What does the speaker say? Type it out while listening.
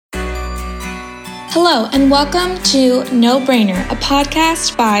Hello, and welcome to No Brainer, a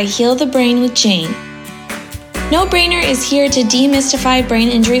podcast by Heal the Brain with Jane. No Brainer is here to demystify brain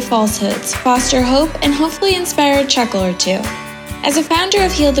injury falsehoods, foster hope, and hopefully inspire a chuckle or two. As a founder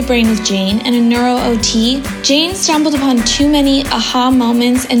of Heal the Brain with Jane and a neuro OT, Jane stumbled upon too many aha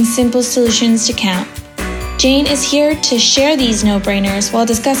moments and simple solutions to count. Jane is here to share these no-brainers while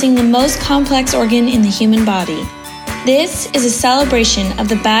discussing the most complex organ in the human body. This is a celebration of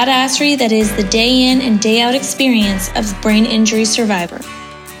the badassery that is the day in and day out experience of the brain injury survivor.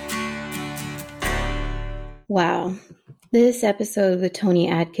 Wow. This episode with Tony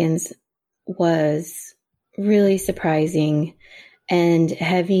Adkins was really surprising and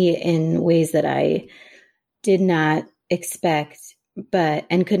heavy in ways that I did not expect,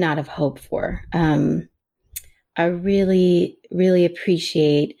 and could not have hoped for. I really, really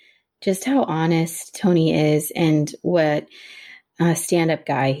appreciate just how honest Tony is and what a stand-up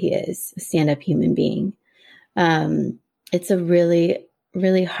guy he is, a stand-up human being. It's a really,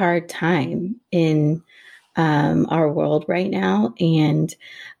 really hard time in our world right now. And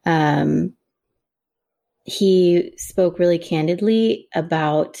he spoke really candidly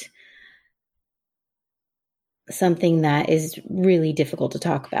about something that is really difficult to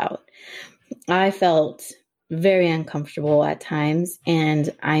talk about. I felt very uncomfortable at times,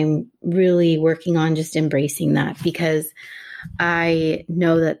 and I'm really working on just embracing that because I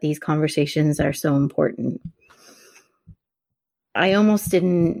know that these conversations are so important. I almost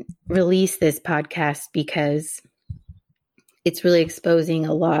didn't release this podcast because it's really exposing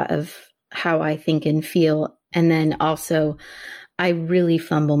a lot of how I think and feel. And then also, I really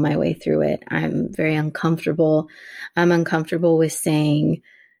fumble my way through it. I'm very uncomfortable. I'm uncomfortable with saying,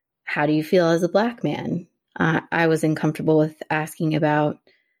 how do you feel as a Black man? I was uncomfortable with asking about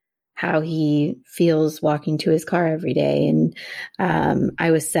how he feels walking to his car every day. And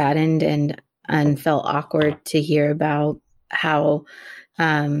I was saddened and felt awkward to hear about how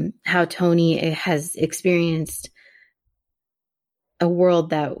Tony has experienced a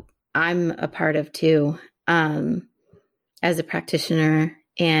world that I'm a part of too, as a practitioner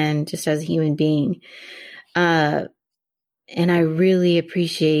and just as a human being. And I really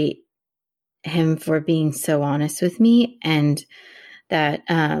appreciate him for being so honest with me, and that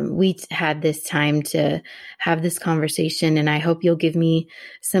we had this time to have this conversation. And I hope you'll give me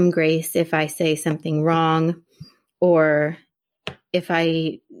some grace if I say something wrong, or if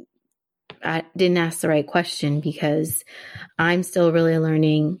I didn't ask the right question, because I'm still really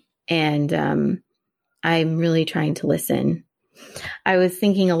learning, and I'm really trying to listen. I was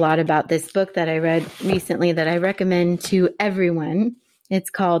thinking a lot about this book that I read recently that I recommend to everyone. It's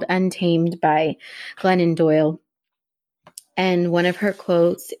called Untamed by Glennon Doyle. And one of her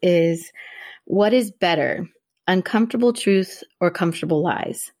quotes is, "What is better, uncomfortable truth or comfortable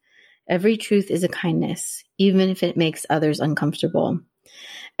lies? Every truth is a kindness, even if it makes others uncomfortable.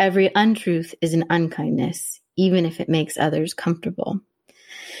 Every untruth is an unkindness, even if it makes others comfortable."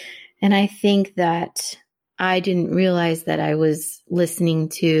 And I think that I didn't realize that I was listening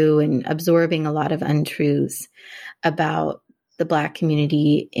to and absorbing a lot of untruths about the Black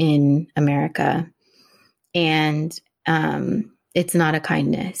community in America. And it's not a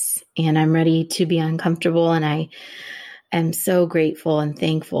kindness. And I'm ready to be uncomfortable. And I am so grateful and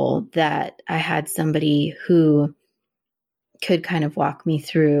thankful that I had somebody who could kind of walk me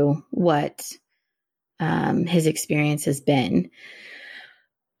through what his experience has been.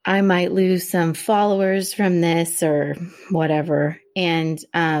 I might lose some followers from this or whatever. And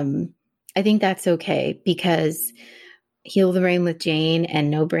I think that's okay, because Heal the Brain with Jane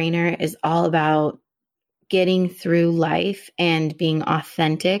and No Brainer is all about getting through life and being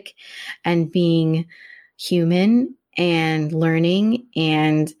authentic and being human and learning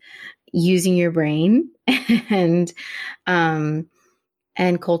and using your brain and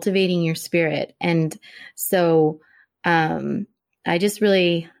cultivating your spirit. And so I just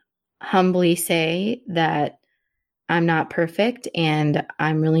really humbly say that I'm not perfect, and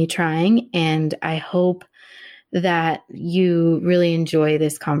I'm really trying, and I hope that you really enjoy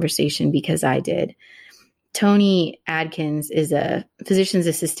this conversation, because I did. Tony Adkins is a physician's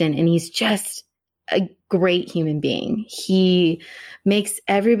assistant, and he's just a great human being. He makes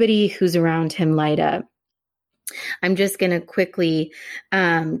everybody who's around him light up. I'm just going to quickly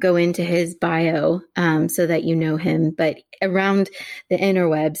go into his bio so that you know him. But around the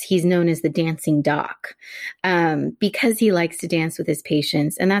interwebs, he's known as the dancing doc because he likes to dance with his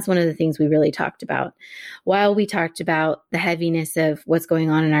patients. And that's one of the things we really talked about. While we talked about the heaviness of what's going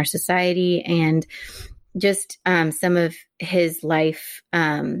on in our society and just some of his life,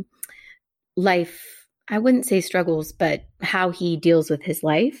 I wouldn't say struggles, but how he deals with his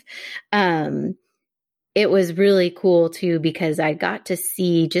life. it was really cool too, because I got to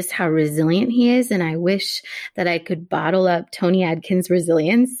see just how resilient he is. And I wish that I could bottle up Tony Adkins'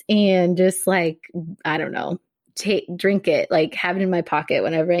 resilience and just like, I don't know, drink it, like have it in my pocket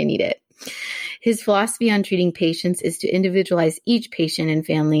whenever I need it. His philosophy on treating patients is to individualize each patient and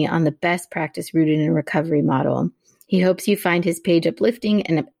family on the best practice rooted in a recovery model. He hopes you find his page uplifting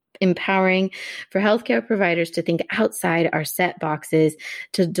and empowering for healthcare providers to think outside our set boxes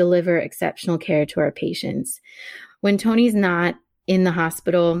to deliver exceptional care to our patients. When Tony's not in the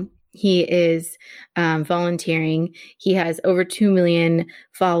hospital, he is volunteering. He has over 2 million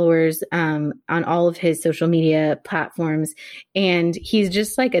followers on all of his social media platforms. And he's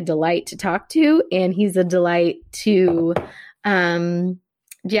just like a delight to talk to. And he's a delight to watch.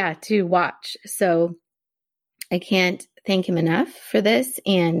 So I can't thank him enough for this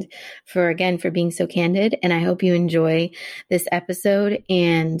and for being so candid. And I hope you enjoy this episode.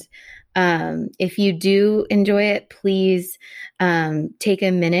 And if you do enjoy it, please take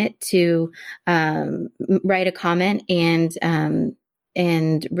a minute to write a comment and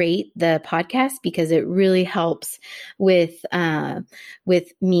rate the podcast, because it really helps with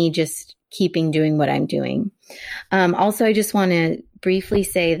me just keeping doing what I'm doing. Also, I just want to briefly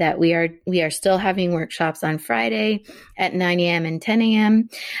say that we are still having workshops on Friday at 9 a.m. and 10 a.m.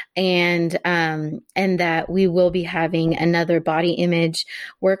 and that we will be having another body image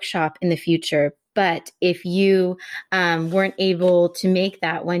workshop in the future. But if you weren't able to make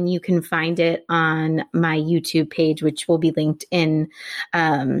that one, you can find it on my YouTube page, which will be linked in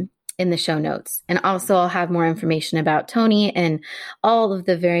the show notes. And also I'll have more information about Tony and all of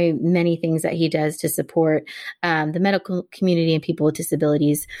the very many things that he does to support the medical community and people with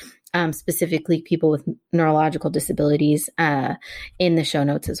disabilities, specifically people with neurological disabilities, in the show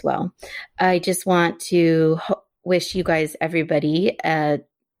notes as well. I just want to wish you guys, everybody,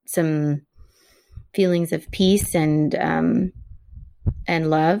 some feelings of peace and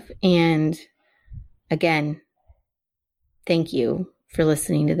love. And again, thank you for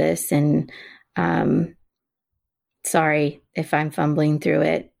listening to this. And sorry if I'm fumbling through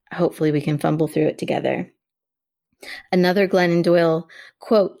it. Hopefully we can fumble through it together. Another Glennon Doyle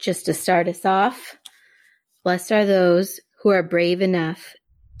quote just to start us off. Blessed are those who are brave enough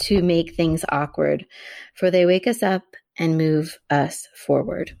to make things awkward, for they wake us up and move us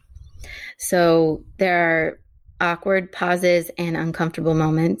forward. So there are awkward pauses and uncomfortable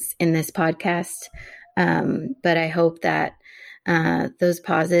moments in this podcast. But I hope that those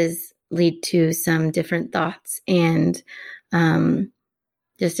pauses lead to some different thoughts and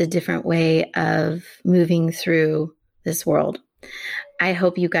just a different way of moving through this world. I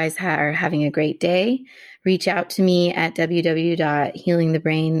hope you guys are having a great day. Reach out to me at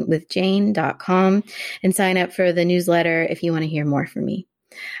www.healingthebrainwithjane.com and sign up for the newsletter if you want to hear more from me.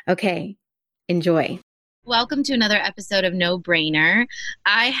 Okay, enjoy. Welcome to another episode of No Brainer.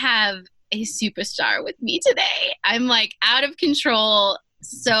 I have a superstar with me today. I'm like out of control.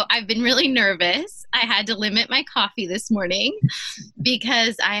 So I've been really nervous. I had to limit my coffee this morning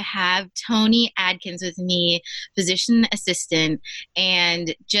because I have Tony Adkins with me, physician assistant,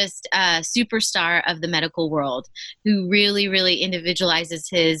 and just a superstar of the medical world who really, really individualizes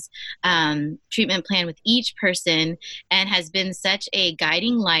his treatment plan with each person and has been such a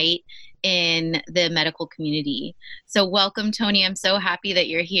guiding light in the medical community. So welcome, Tony. I'm so happy that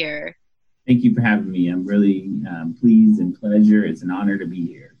you're here. Thank you for having me. I'm really pleased and pleasure. It's an honor to be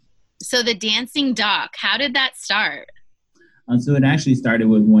here. So the dancing doc, how did that start? So it actually started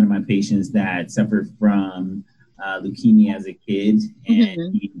with one of my patients that suffered from leukemia as a kid,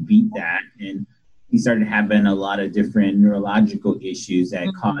 and he beat that. And he started having a lot of different neurological issues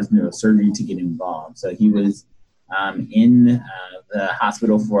that caused neurosurgery to get involved. So he was in the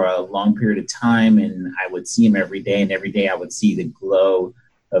hospital for a long period of time, and I would see him every day. And every day I would see the glow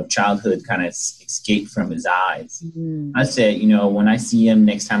of childhood kind of escape from his eyes. I said, when I see him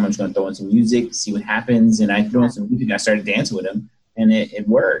next time, I'm just going to throw in some music, see what happens. And I threw in some music. I started dancing with him, and it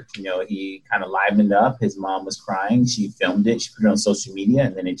worked. He kind of livened up. His mom was crying. She filmed it. She put it on social media,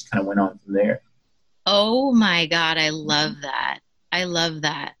 and then it just kind of went on from there. Oh my God. I love that. I love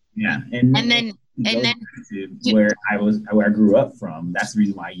that. Yeah. And then where I grew up from, that's the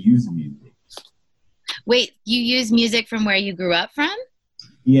reason why I use music. Wait, you use music from where you grew up from?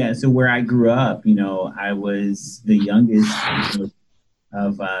 Yeah, so where I grew up, I was the youngest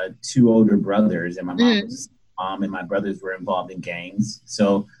of two older brothers, and my mom and my brothers were involved in gangs.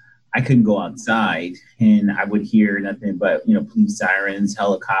 So I couldn't go outside, and I would hear nothing but, police sirens,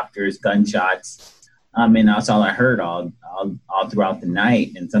 helicopters, gunshots. And that's all I heard all throughout the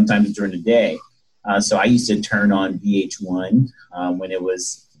night and sometimes during the day. So I used to turn on VH1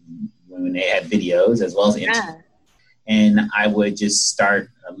 when when they had videos as well as internet. And I would just start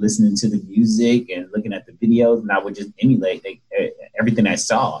listening to the music and looking at the videos, and I would just emulate everything I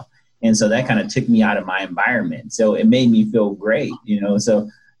saw. And so that kind of took me out of my environment. So it made me feel great, So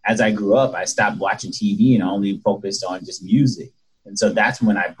as I grew up, I stopped watching TV and I only focused on just music. And so that's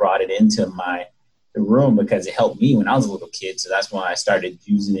when I brought it into the room, because it helped me when I was a little kid. So that's when I started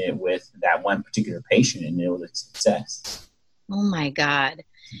using it with that one particular patient, and it was a success. Oh my God.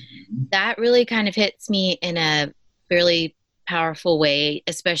 That really kind of hits me in a really powerful way,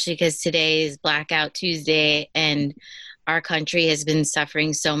 especially because today is Blackout Tuesday and our country has been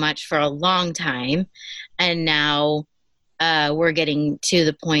suffering so much for a long time. And now we're getting to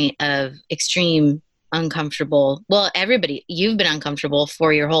the point of extreme uncomfortable. Well, everybody, you've been uncomfortable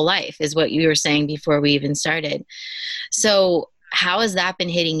for your whole life is what you were saying before we even started. So how has that been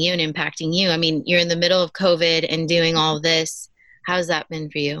hitting you and impacting you? I mean, you're in the middle of COVID and doing all of this. How's that been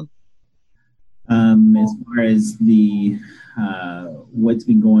for you? As far as the what's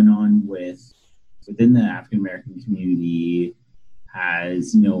been going on within the African American community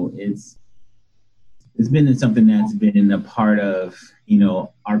has, it's been something that's been a part of,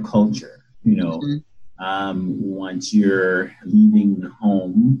 our culture, once you're leaving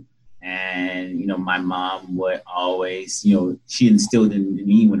home. And, my mom would always, she instilled in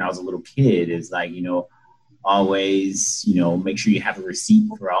me when I was a little kid is like, always, make sure you have a receipt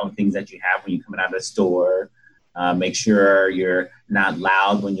for all the things that you have when you're coming out of the store. Make sure you're not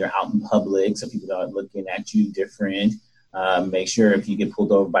loud when you're out in public, so people aren't looking at you different. Make sure if you get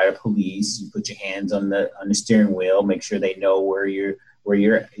pulled over by the police, you put your hands on the steering wheel. Make sure they know where your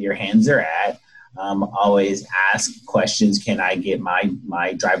hands are at. Always ask questions. Can I get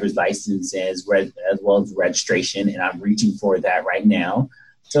my driver's license as well as registration? And I'm reaching for that right now.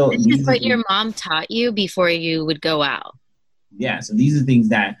 So this is what your mom taught you before you would go out. Yeah. So these are things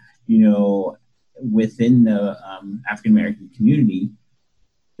that, within the African American community,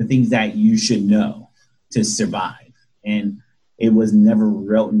 the things that you should know to survive. And it was never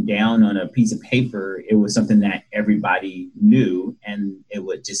written down on a piece of paper. It was something that everybody knew, and it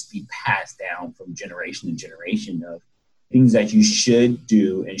would just be passed down from generation to generation of things that you should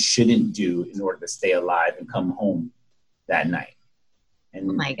do and shouldn't do in order to stay alive and come home that night. And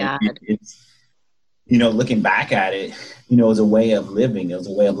oh my God. It's, looking back at it, it was a way of living. It was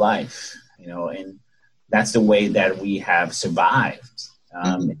a way of life, and that's the way that we have survived.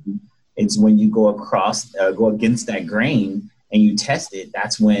 It's when you go against that grain and you test it,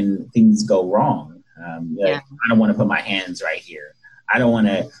 that's when things go wrong. I don't want to put my hands right here. I don't want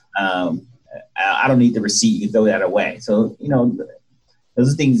to, I don't need the receipt. You throw that away. So,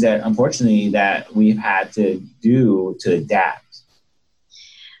 those are things that unfortunately that we've had to do to adapt.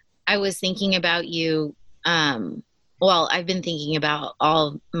 I was thinking about you. I've been thinking about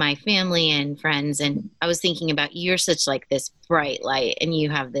all my family and friends, and I was thinking about you're such like this bright light, and you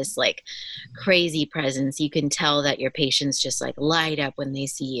have this like crazy presence. You can tell that your patients just like light up when they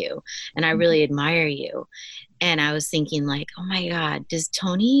see you, and I really admire you. And I was thinking like, oh my God, does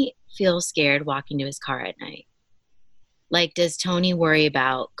Tony feel scared walking to his car at night? Like, does Tony worry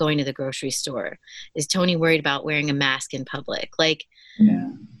about going to the grocery store? Is Tony worried about wearing a mask in public? Like, yeah.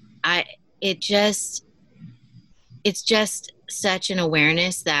 It's just such an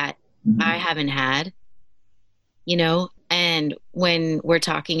awareness that I haven't had, and when we're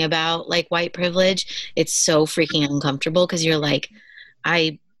talking about like white privilege, it's so freaking uncomfortable because you're like,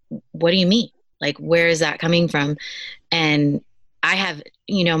 what do you mean? Like, where is that coming from? And I have,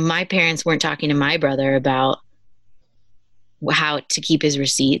 my parents weren't talking to my brother about how to keep his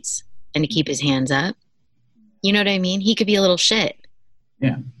receipts and to keep his hands up. You know what I mean? He could be a little shit.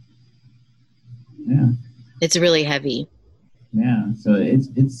 Yeah. Yeah. It's really heavy. Yeah. So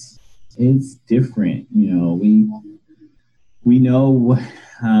it's different. We know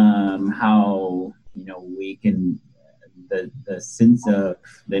how, we can, the sense of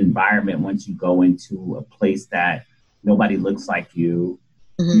the environment once you go into a place that nobody looks like you,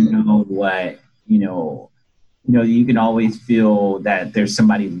 you can always feel that there's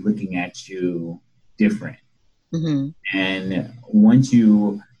somebody looking at you different. And once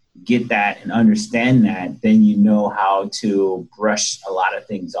you get that and understand that, then you know how to brush a lot of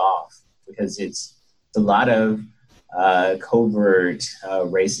things off, because it's a lot of covert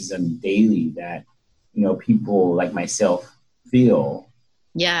racism daily that, people like myself feel.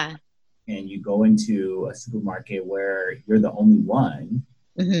 Yeah. And you go into a supermarket where you're the only one,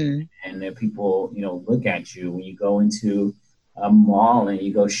 and then people, look at you. When you go into a mall and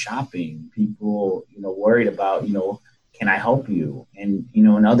you go shopping, people, worried about, can I help you? And,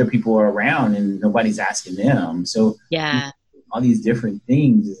 and other people are around and nobody's asking them. So yeah, all these different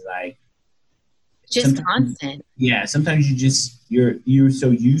things is like, Just constant. Yeah. Sometimes you're so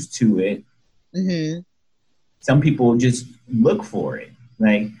used to it. Mm-hmm. Some people just look for it.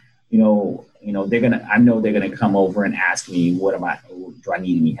 Like, I know they're gonna come over and ask me, do I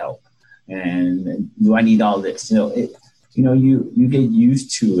need any help? And do I need all this? You get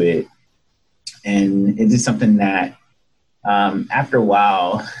used to it, and it's just something that after a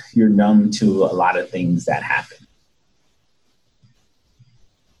while you're numb to a lot of things that happen.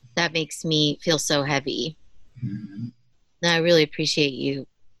 That makes me feel so heavy. Mm-hmm. And I really appreciate you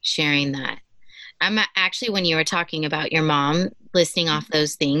sharing that. I'm actually, when you were talking about your mom, listing off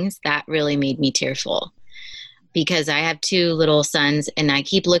those things, that really made me tearful, because I have 2 little sons and I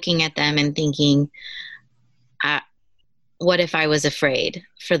keep looking at them and thinking, what if I was afraid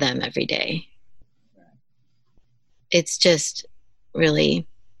for them every day? It's just really,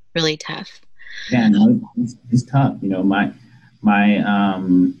 really tough. Yeah, no, it's tough.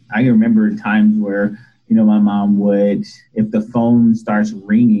 I remember times where, my mom would, if the phone starts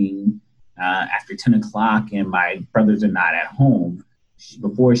ringing after 10 o'clock and my brothers are not at home,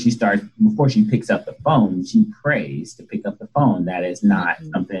 before she picks up the phone, she prays to pick up the phone. That is not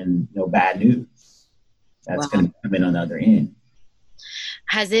something, bad news that's going to come in on the other end.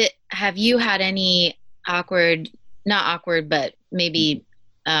 Have you had any not awkward, but maybe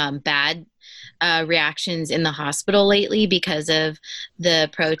bad reactions in the hospital lately because of the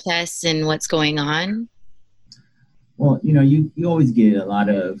protests and what's going on? Well, you always get a lot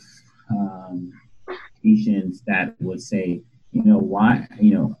of patients that would say, why,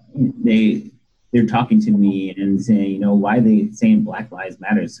 they're talking to me and saying, why are they saying Black Lives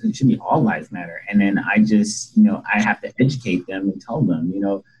Matter? It should be all lives matter. And then I just, I have to educate them and tell them,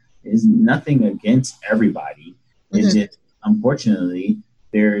 there's nothing against everybody. It's just, unfortunately,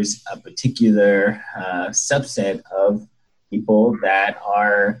 there's a particular subset of people that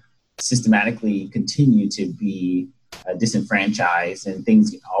are systematically continue to be disenfranchised, and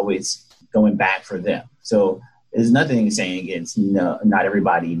things always going bad for them. So there's nothing saying against not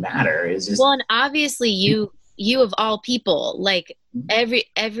everybody matter. It's just, well, and obviously you of all people, like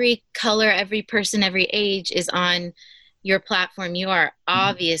every color, every person, every age is on your platform. You are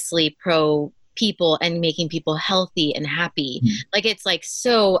obviously pro people and making people healthy and happy. Like, it's like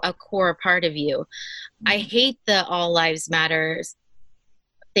so a core part of you. I hate the all lives matters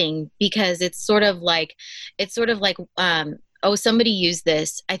thing, because it's sort of like somebody used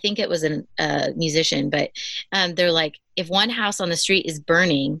this, I think it was a musician, but they're like, if one house on the street is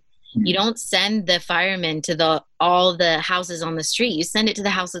burning, you don't send the firemen to all the houses on the street, you send it to the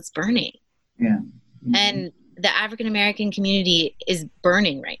house that's burning. Yeah. And the African American community is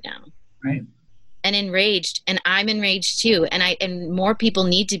burning right now. Right. And enraged, and I'm enraged too, and more people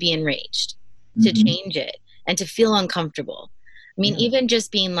need to be enraged to change it and to feel uncomfortable. I mean, even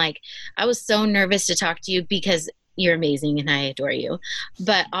just being like, I was so nervous to talk to you because you're amazing and I adore you,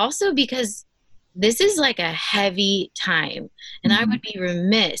 but also because this is like a heavy time, and I would be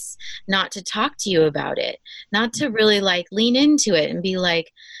remiss not to talk to you about it, not to really like lean into it and be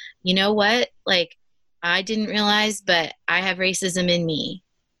like, you know what, like, I didn't realize, but I have racism in me.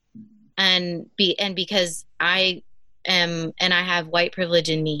 And because I am, and I have white privilege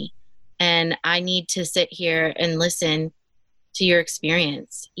in me, and I need to sit here and listen to your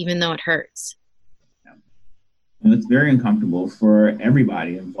experience, even though it hurts. And it's very uncomfortable for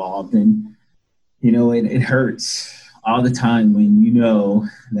everybody involved, and it hurts all the time when you know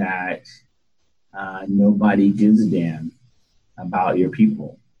that nobody gives a damn about your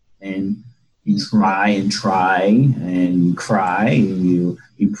people, and you try and you cry and you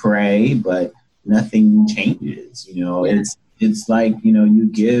pray, but nothing changes. It's like, you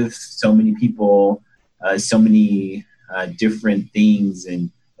give so many people so many different things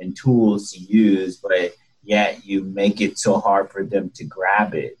and tools to use, but yet you make it so hard for them to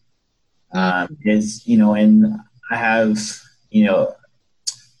grab it. And I have,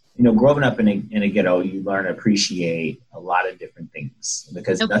 growing up in a ghetto, you learn to appreciate a lot of different things,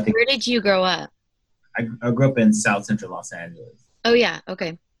 because nothing. Where did you grow up? I grew up in South Central Los Angeles. Oh yeah.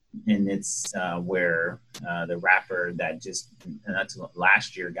 Okay. And it's where the rapper that just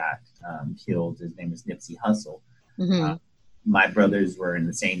last year got killed, his name is Nipsey Hussle. My brothers were in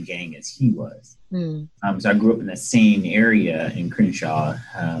the same gang as he was. So I grew up in the same area in Crenshaw,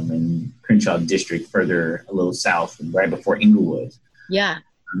 district, further a little south, right before Inglewood. Yeah.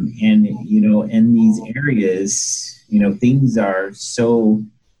 And, in these areas, things are so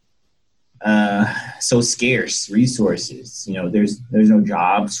scarce, resources. There's no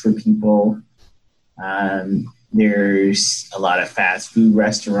jobs for people. There's a lot of fast food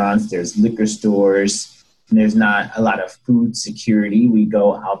restaurants. There's liquor stores. And there's not a lot of food security. We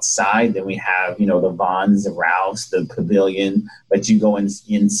go outside, then we have, you know, the Vons, the Ralphs, the Pavilion, but you go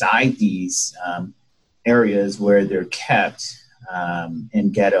inside these areas where they're kept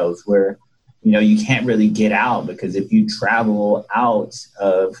in ghettos where, you know, you can't really get out, because if you travel out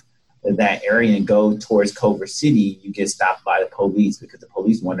of that area and go towards Culver City, you get stopped by the police, because the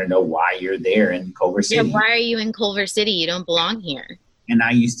police want to know why you're there in Culver City. Yeah, why are you in Culver City? You don't belong here. And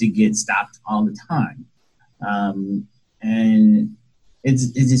I used to get stopped all the time. And it's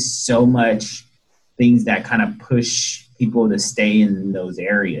just so much things that kind of push people to stay in those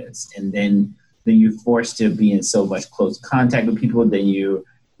areas. And then you're forced to be in so much close contact with people. Then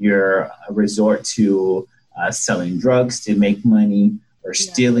you're a resort to selling drugs to make money, or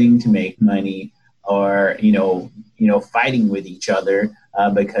stealing to make money, or, you know, fighting with each other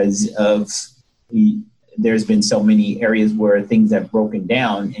because of there's been so many areas where things have broken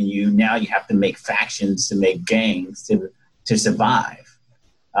down, and now you have to make factions to make gangs to survive.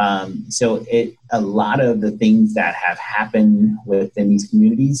 So a lot of the things that have happened within these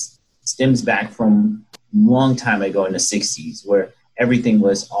communities stems back from a long time ago in the 60s, where everything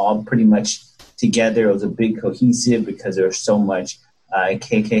was all pretty much together. It was a big cohesive, because there was so much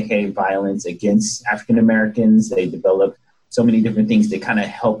KKK violence against African Americans. They developed so many different things that kind of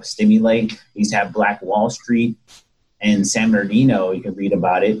help stimulate. We used to have Black Wall Street and San Bernardino. You can read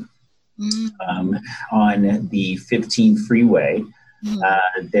about it on the 15 freeway.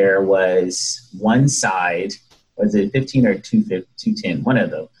 There was one side, was it 15 or 210? One of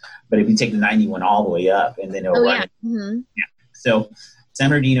them. But if you take the 91 all the way up, and then it'll run. Yeah. So San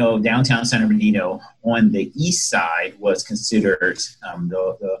Bernardino, downtown San Bernardino, on the east side was considered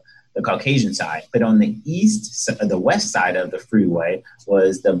the Caucasian side, but on the west side of the freeway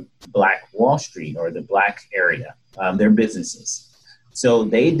was the Black Wall Street, or the Black area, their businesses. So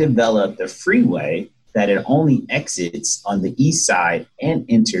they developed the freeway that it only exits on the east side and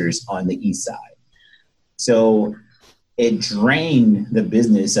enters on the east side. So it drained the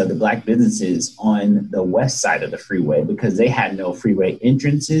business of the Black businesses on the west side of the freeway, because they had no freeway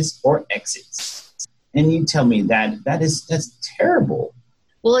entrances or exits. And you tell me that's terrible.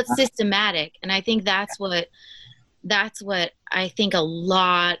 Well, it's systematic. And I think that's what I think a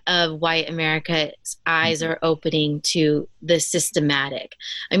lot of white America's eyes are opening to, the systematic.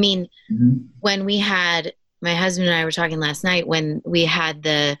 I mean, when we had, my husband and I were talking last night, when we had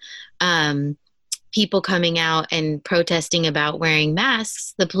the people coming out and protesting about wearing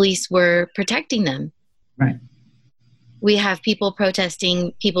masks, the police were protecting them. Right. We have people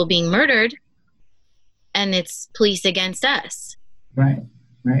protesting people being murdered, and it's police against us. Right.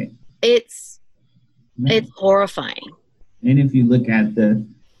 It's horrifying. And if you look at the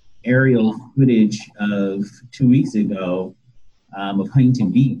aerial footage of 2 weeks ago of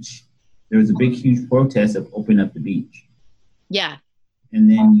Huntington Beach, there was a big, huge protest of open up the beach. Yeah. And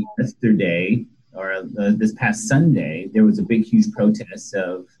then yesterday, or this past Sunday, there was a big, huge protest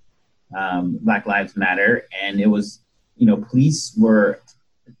of Black Lives Matter. And it was, you know, police were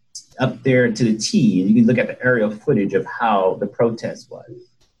up there to the T, and you can look at the aerial footage of how the protest was.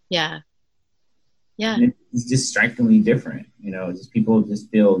 Yeah. And it's just strikingly different. You know, just people just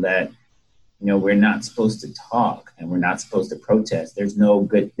feel that, you know, we're not supposed to talk and we're not supposed to protest. There's no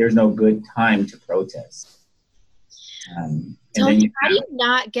good time to protest. Tony, how do you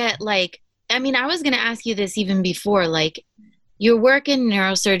not get, like, I mean, I was going to ask you this even before, like, you work in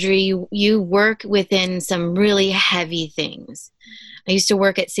neurosurgery, you work within some really heavy things. I used to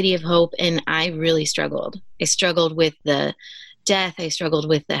work at City of Hope, and I really struggled. I struggled with the death. I struggled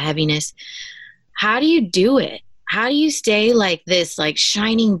with the heaviness. How do you do it? How do you stay like this, like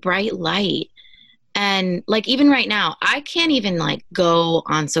shining bright light? And like, even right now, I can't even like go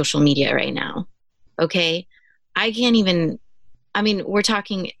on social media right now. Okay. I can't even, I mean, we're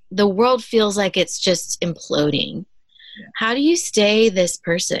talking, the world feels like it's just imploding. Yeah. How do you stay this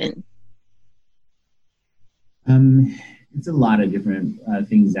person? It's a lot of different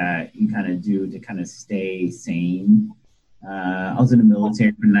things that you kind of do to kind of stay sane. I was in the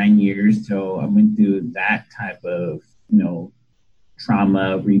military for 9 years, so I went through that type of, you know,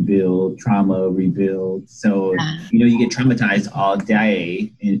 trauma rebuild. So, you know, you get traumatized all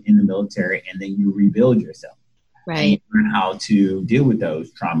day in the military, and then you rebuild yourself. Right. And you learn how to deal with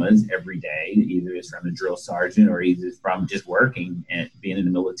those traumas every day. Either it's from a drill sergeant, or either it's from just working and being in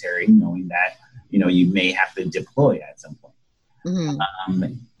the military, knowing that, you know, you may have to deploy at some point.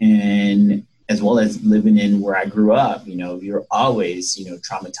 Mm-hmm. And as well as living in where I grew up, you know, you're always, you know,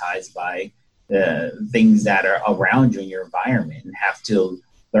 traumatized by the things that are around you in your environment, and have to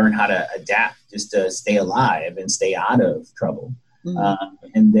learn how to adapt just to stay alive and stay out of trouble. Mm-hmm.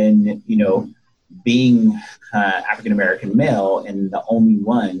 And then, you know, being African American male and the only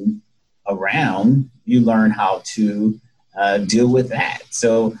one around, you learn how to deal with that.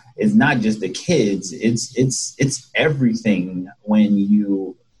 So it's not just the kids; it's everything when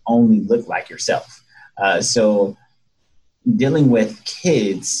you only look like yourself. So dealing with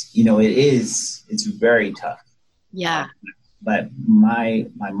kids, it's very tough. Yeah. But my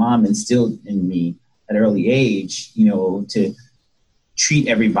mom instilled in me at an early age, to treat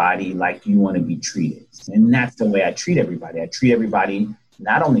everybody like you want to be treated. And that's the way I treat everybody. I treat everybody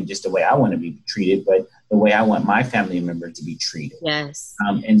not only just the way I want to be treated, but the way I want my family member to be treated. Yes.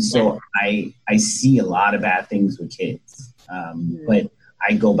 And so I see a lot of bad things with kids. But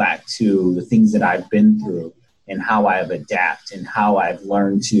I go back to the things that I've been through and how I've adapted and how I've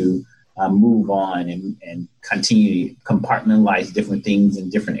learned to move on and continue to compartmentalize different things in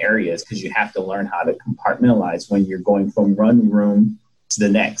different areas, because you have to learn how to compartmentalize when you're going from one room to the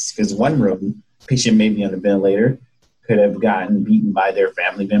next. Because one room, patient may be on a ventilator, could have gotten beaten by their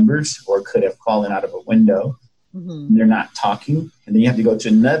family members or could have fallen out of a window. Mm-hmm. They're not talking. And then you have to go to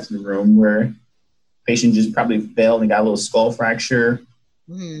another room where patient just probably fell and got a little skull fracture.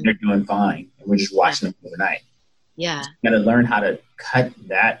 Mm-hmm. They're doing fine. And we're just watching them overnight. Yeah. You got to learn how to cut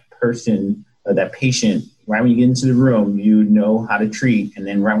that person or that patient right when you get into the room, you know how to treat. And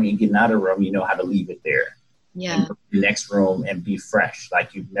then right when you get out of the room, you know how to leave it there. Yeah. And go to the next room and be fresh,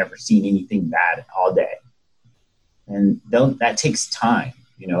 like you've never seen anything bad all day. And that takes time.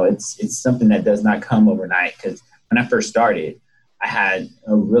 It's something that does not come overnight, because when I first started, I had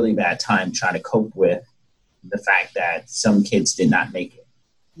a really bad time trying to cope with the fact that some kids did not make it.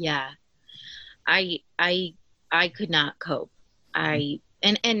 Yeah. I could not cope. And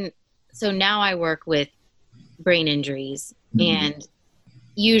so now I work with brain injuries, mm-hmm. and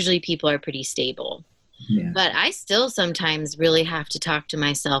usually people are pretty stable. Yeah. But I still sometimes really have to talk to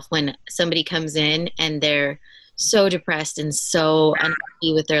myself when somebody comes in and they're so depressed and so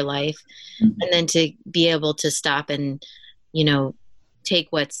unhappy with their life, mm-hmm. and then to be able to stop and, take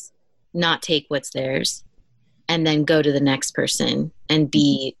what's theirs and then go to the next person and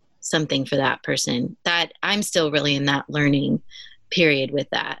be something for that person. That I'm still really in that learning period with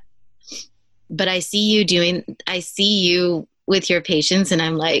that. But I see you with your patients and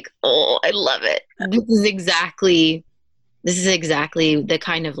I'm like, oh, I love it. This is exactly the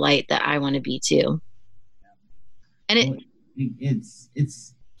kind of light that I want to be too. And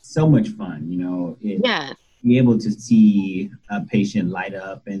it's so much fun, yeah. Be able to see a patient light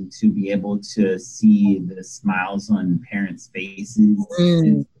up and to be able to see the smiles on parents' faces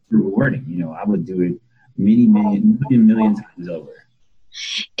is rewarding. I would do it million times over.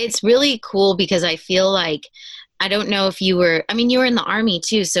 It's really cool because I feel like, I don't know if you were in the Army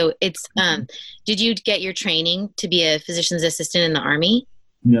too. So it's, did you get your training to be a physician's assistant in the Army?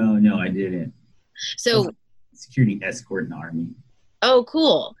 No, I didn't. So security escort in the Army. Oh,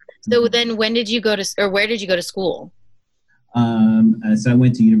 cool. So then where did you go to school? So I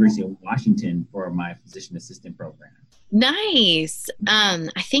went to University of Washington for my physician assistant program. Nice.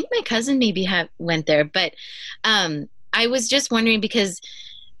 I think my cousin maybe went there, but I was just wondering because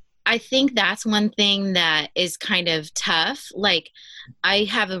I think that's one thing that is kind of tough. Like, I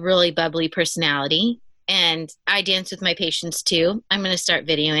have a really bubbly personality and I dance with my patients too. I'm going to start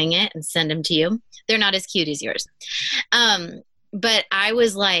videoing it and send them to you. They're not as cute as yours. But I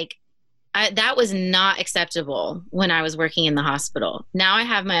was like, that was not acceptable when I was working in the hospital. Now I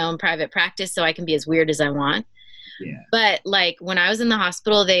have my own private practice, so I can be as weird as I want. Yeah. But like when I was in the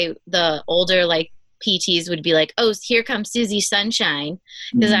hospital, the older like PTs would be like, oh, here comes Susie Sunshine.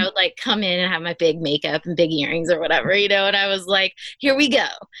 Because I would like come in and have my big makeup and big earrings or whatever, and I was like, here we go.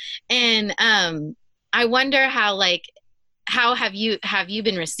 And I wonder how have you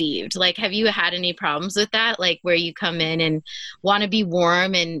been received? Like, have you had any problems with that? Like where you come in and want to be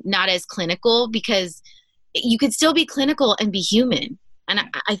warm and not as clinical, because you could still be clinical and be human. And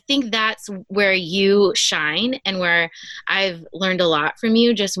I think that's where you shine and where I've learned a lot from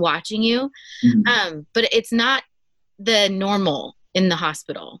you just watching you. Mm-hmm. But it's not the normal in the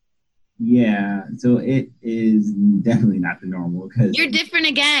hospital. Yeah. So it is definitely not the normal, because you're different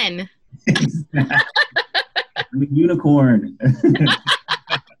again. I'm a unicorn.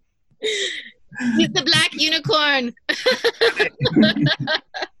 He's the black unicorn.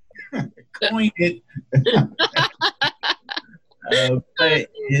 Coin it. But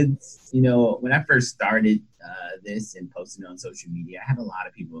it's, when I first started this and posted on social media, I had a lot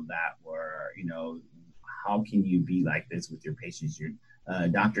of people that were, how can you be like this with your patients? Your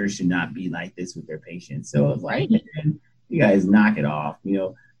doctors should not be like this with their patients. So I was like, man, you guys knock it off.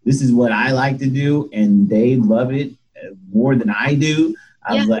 This is what I like to do, and they love it more than I do.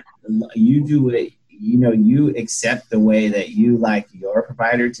 I was like, you do it, you accept the way that you like your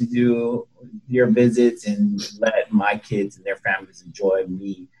provider to do your visits, and let my kids and their families enjoy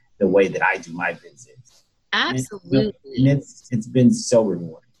me the way that I do my visits. Absolutely. And it's been so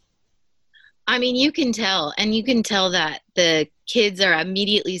rewarding. I mean, you can tell that the kids are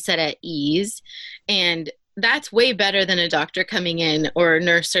immediately set at ease, and that's way better than a doctor coming in, or a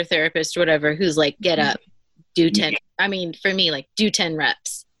nurse or therapist or whatever, who's like, get up, do 10. I mean, for me, like, do 10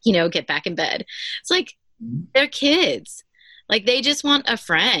 reps, get back in bed. It's like, they're kids. Like, they just want a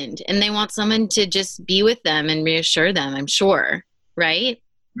friend, and they want someone to just be with them and reassure them, I'm sure. Right?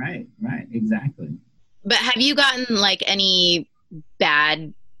 Right. Exactly. But have you gotten like any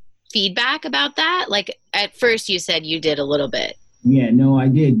bad feedback about that? Like, at first you said you did a little bit. Yeah, no, I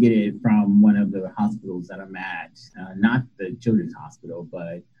did get it from one of the hospitals that I'm at, not the children's hospital,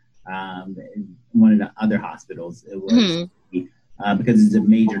 but one of the other hospitals. It was because it's a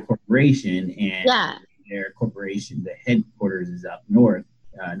major corporation, and their corporation, the headquarters is up north,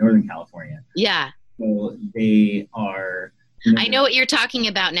 Northern California. Yeah. So they are. I know what you're talking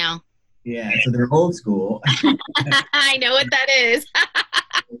about now. Yeah, so they're old school. I know what that is.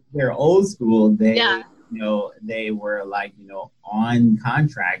 They're old school. They were like, on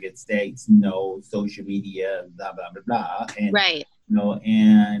contract, it states no social media, blah, blah, blah, blah. And, right.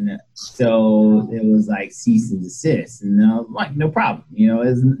 And so it was like cease and desist. And like, no problem.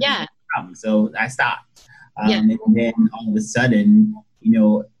 It's no problem. So I stopped. And then all of a sudden,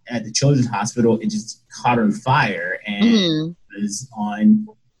 at the children's hospital, it just caught on fire, and was on,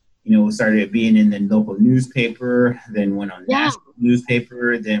 started being in the local newspaper, then went on national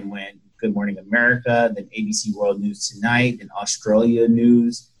newspaper, then went Good Morning America, then ABC World News Tonight, then Australia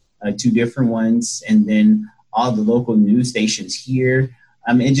News, 2 different ones, and then all the local news stations here.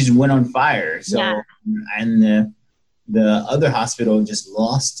 It just went on fire. So, and the other hospital just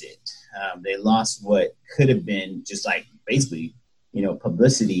lost it. They lost what could have been just like basically,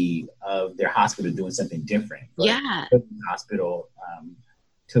 publicity of their hospital doing something different. But the hospital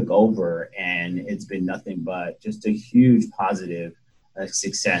took over, and it's been nothing but just a huge positive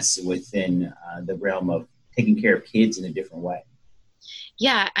success within the realm of taking care of kids in a different way.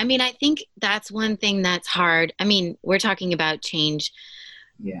 Yeah. I mean, I think that's one thing that's hard. I mean, we're talking about change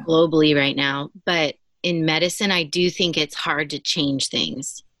globally right now, but in medicine, I do think it's hard to change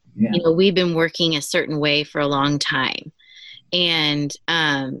things. Yeah. We've been working a certain way for a long time. And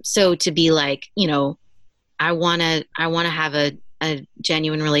so to be like, I want to have a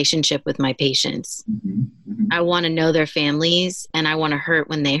genuine relationship with my patients. I want to know their families, and I want to hurt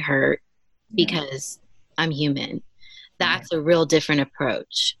when they hurt because I'm human. That's a real different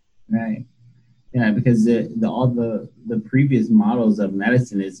approach. Right. Yeah, because all the previous models of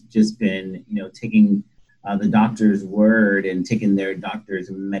medicine has just been, taking the doctor's word and taking their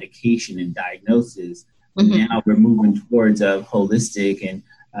doctor's medication and diagnosis. Now we're moving towards a holistic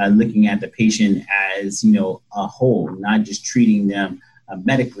and looking at the patient as, a whole, not just treating them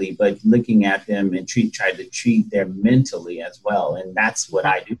medically, but looking at them and try to treat them mentally as well. And that's what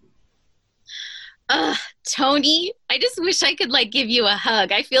I do. Tony, I just wish I could give you a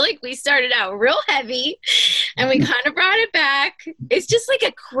hug. I feel like we started out real heavy and we kind of brought it back. It's just like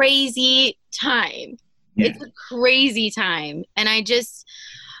a crazy time. Yeah. It's a crazy time. And I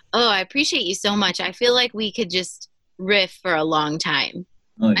appreciate you so much. I feel like we could just riff for a long time.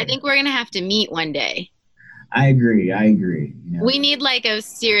 Oh, yeah. I think we're going to have to meet one day. I agree. We need a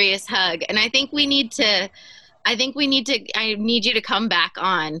serious hug. And I need you to come back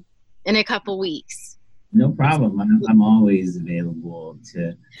on in a couple weeks. No problem. I'm always available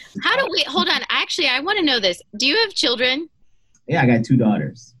to hold on. Actually, I want to know this. Do you have children? Yeah, I got 2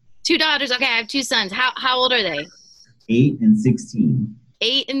 daughters. 2 daughters. Okay. I have 2 sons. How old are they? 8 and 16.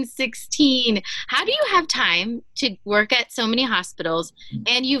 8 and 16. How do you have time to work at so many hospitals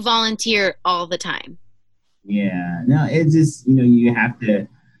and you volunteer all the time? Yeah, no, it's just, you have to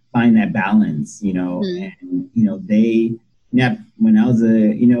find that balance, and, when I was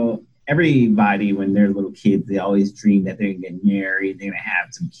everybody, when they're little kids, they always dream that they're going to get married, they're going to have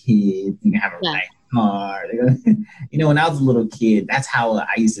some kids, they're going to have a nice car. When I was a little kid, that's how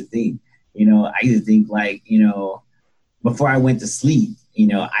I used to think. I used to think before I went to sleep,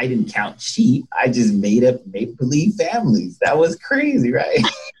 I didn't count sheep. I just made up make-believe families. That was crazy, right?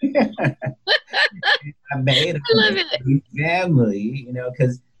 I made up a make-believe family,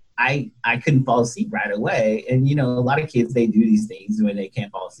 because I couldn't fall asleep right away. And, a lot of kids, they do these things when they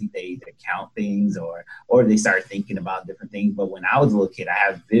can't fall asleep. They either count things or they start thinking about different things. But when I was a little kid, I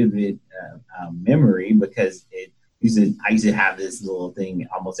have vivid memory because I used to have this little thing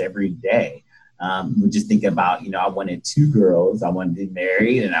almost every day. would just think about, I wanted 2 girls. I wanted to be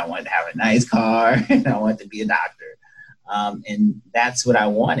married, and I wanted to have a nice car, and I wanted to be a doctor. And that's what I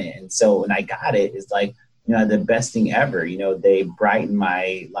wanted. And so when I got it, it's like, the best thing ever. They brighten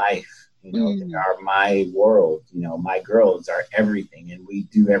my life. They are my world. My girls are everything, and we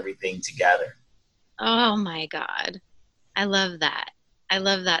do everything together. Oh my God. I love that. I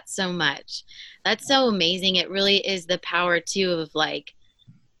love that so much. That's so amazing. It really is the power too of like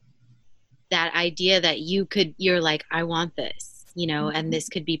that idea that you're like, I want this, and this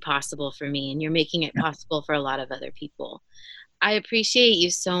could be possible for me. And you're making it possible for a lot of other people. I appreciate you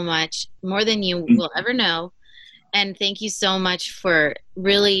so much, more than you will ever know. And thank you so much for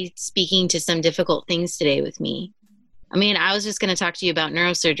really speaking to some difficult things today with me. I mean, I was just going to talk to you about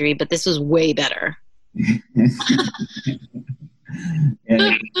neurosurgery, but this was way better. It's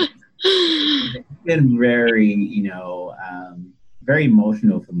been very, very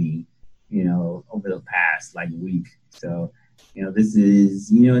emotional for me, over the past week. So, this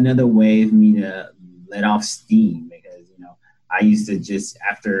is, another way for me to let off steam, because, I used to just,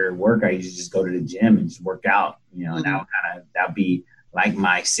 after work, I used to just go to the gym and just work out, and that'd be like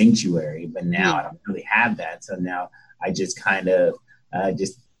my sanctuary. But now I don't really have that. So now I just kind of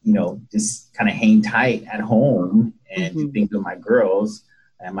just kind of hang tight at home and think of my girls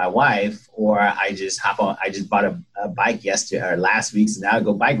and my wife, or I just hop on. I just bought a bike last week, so now I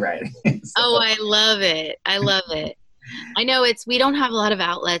go bike riding. Oh, I love it. I love it. I know we don't have a lot of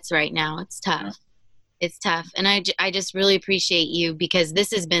outlets right now. It's tough. It's tough. And I just really appreciate you, because this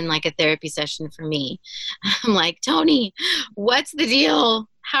has been like a therapy session for me. I'm like, Tony, what's the deal?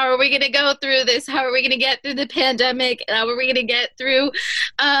 How are we going to go through this? How are we going to get through the pandemic? How are we going to get through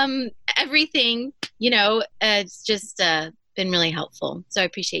everything? It's just been really helpful. So I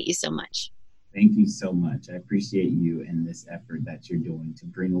appreciate you so much. Thank you so much. I appreciate you and this effort that you're doing to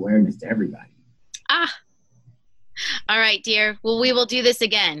bring awareness to everybody. All right, dear. Well, we will do this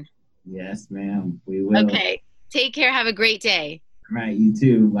again. Yes, ma'am. We will. Okay. Take care. Have a great day. All right. You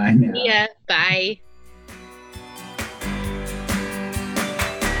too. Bye now. Yeah. Bye.